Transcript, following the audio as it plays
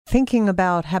thinking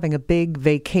about having a big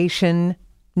vacation,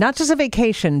 not just a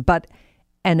vacation, but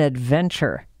an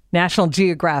adventure. National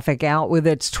Geographic out with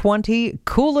its 20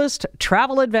 coolest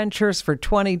travel adventures for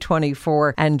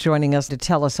 2024. And joining us to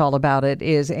tell us all about it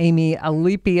is Amy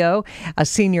Alipio, a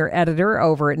senior editor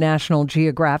over at National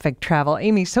Geographic Travel.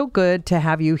 Amy, so good to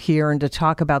have you here and to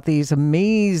talk about these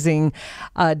amazing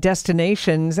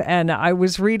destinations. And I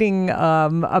was reading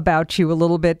about you a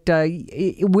little bit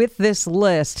with this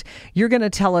list. You're going to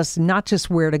tell us not just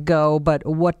where to go, but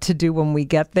what to do when we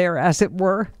get there, as it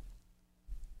were.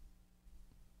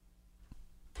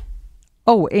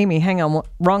 Oh, Amy, hang on.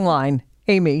 Wrong line.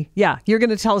 Amy, yeah, you're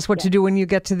going to tell us what to do when you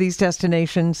get to these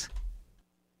destinations?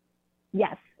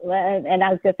 Yes. And I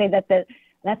was going to say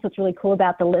that's what's really cool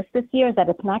about the list this year is that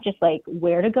it's not just like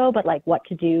where to go, but like what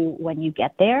to do when you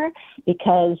get there.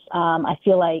 Because I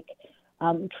feel like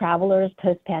travelers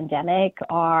post-pandemic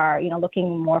are,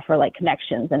 looking more for like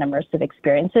connections and immersive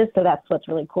experiences. So that's what's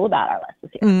really cool about our list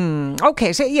this year.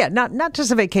 Okay. So yeah, not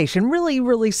just a vacation,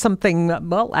 really something,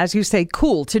 well, as you say,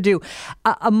 cool to do.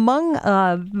 Among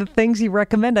the things you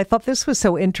recommend, I thought this was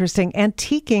so interesting,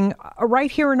 antiquing right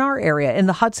here in our area in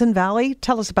the Hudson Valley.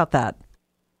 Tell us about that.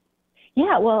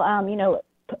 Yeah, well,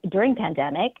 during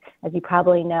pandemic, as you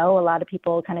probably know, a lot of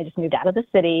people kind of just moved out of the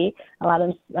city. A lot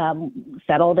of them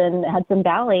settled in Hudson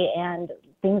Valley, and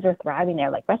things are thriving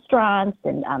there, like restaurants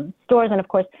and stores. And of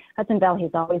course, Hudson Valley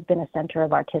has always been a center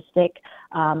of artistic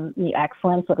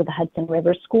excellence. Look at the Hudson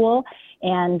River School.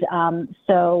 And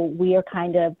so we are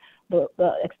kind of,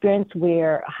 the experience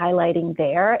we're highlighting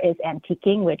there is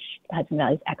antiquing, which Hudson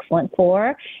Valley is excellent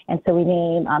for. And so we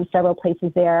name several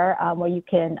places there where you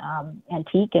can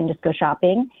antique and just go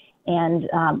shopping. And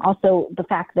also the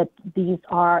fact that these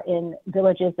are in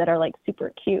villages that are like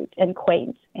super cute and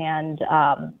quaint and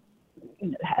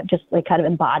just like kind of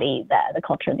embody the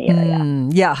culture in the area.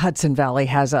 Yeah, Hudson Valley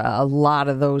has a lot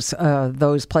of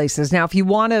those places. Now, if you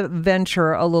want to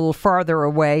venture a little farther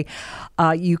away,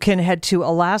 you can head to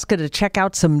Alaska to check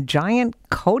out some giant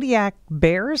Kodiak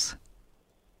bears.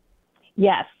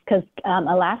 Yes, because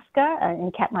Alaska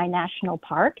in Katmai National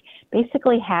Park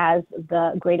basically has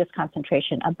the greatest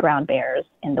concentration of brown bears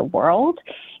in the world.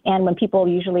 And when people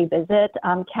usually visit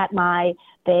Katmai,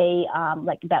 they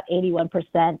like about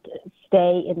 81%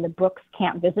 stay in the Brooks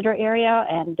Camp Visitor Area,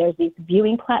 and there's these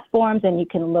viewing platforms, and you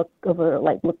can look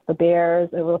the bears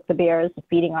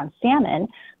feeding on salmon.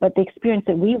 But the experience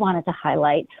that we wanted to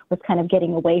highlight was kind of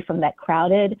getting away from that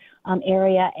crowded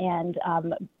area and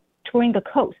touring the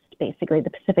coast, basically the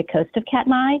Pacific coast of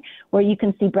Katmai, where you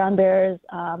can see brown bears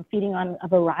feeding on a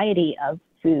variety of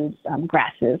foods,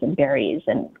 grasses and berries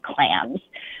and clams.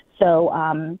 So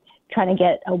trying to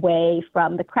get away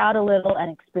from the crowd a little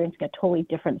and experiencing a totally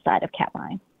different side of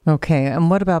Katmai. Okay, and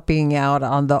what about being out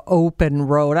on the open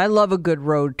road? I love a good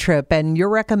road trip, and you're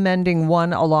recommending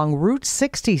one along Route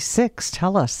 66.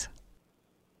 Tell us.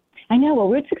 I know. Well,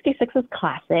 Route 66 is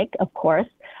classic, of course,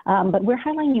 but we're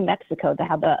highlighting New Mexico.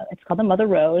 It's called the Mother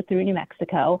Road through New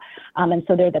Mexico, and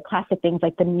so they're the classic things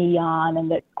like the neon and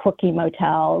the quirky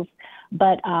motels.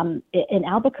 But in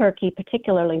Albuquerque,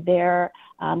 particularly, they're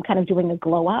kind of doing a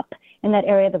glow up in that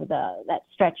area. That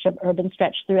stretch of urban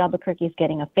stretch through Albuquerque is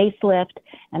getting a facelift,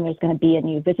 and there's going to be a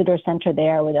new visitor center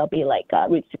there where there'll be like a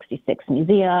Route 66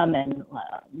 museum and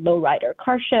lowrider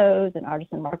car shows and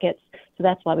artisan markets. So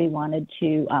that's why we wanted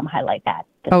to highlight that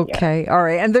this Okay, year. All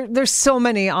right. And there's so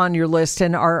many on your list,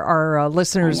 and our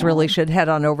listeners really should head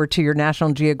on over to your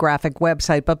National Geographic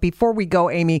website. But before we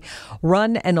go, Amy,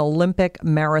 run an Olympic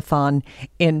marathon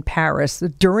in Paris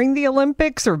during the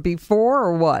Olympics or before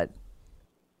or what?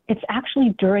 It's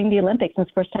actually during the Olympics, and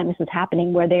it's the first time this is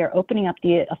happening, where they are opening up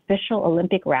the official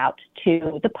Olympic route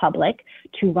to the public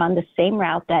to run the same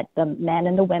route that the men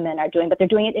and the women are doing, but they're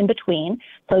doing it in between.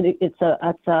 So it's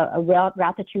a route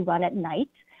that you run at night.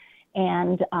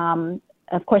 And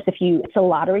of course, it's a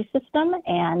lottery system,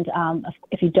 and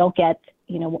if you don't get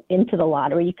into the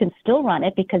lottery, you can still run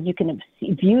it because you can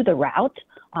view the route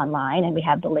online, and we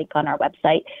have the link on our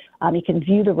website. You can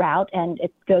view the route, and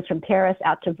it goes from Paris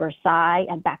out to Versailles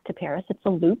and back to Paris. It's a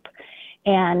loop.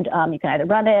 And you can either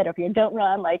run it, or if you don't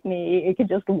run like me, you can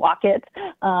just walk it,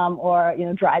 or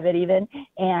drive it even.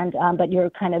 And but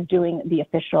you're kind of doing the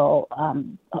official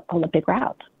Olympic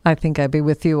route. I think I'd be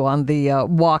with you on the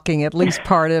walking, at least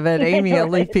part of it. Amy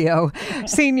Alipio,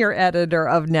 senior editor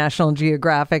of National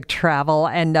Geographic Travel.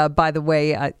 And by the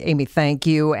way, Amy, thank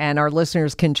you. And our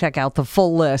listeners can check out the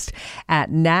full list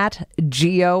at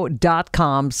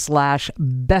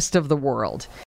natgeo.com/bestoftheworld.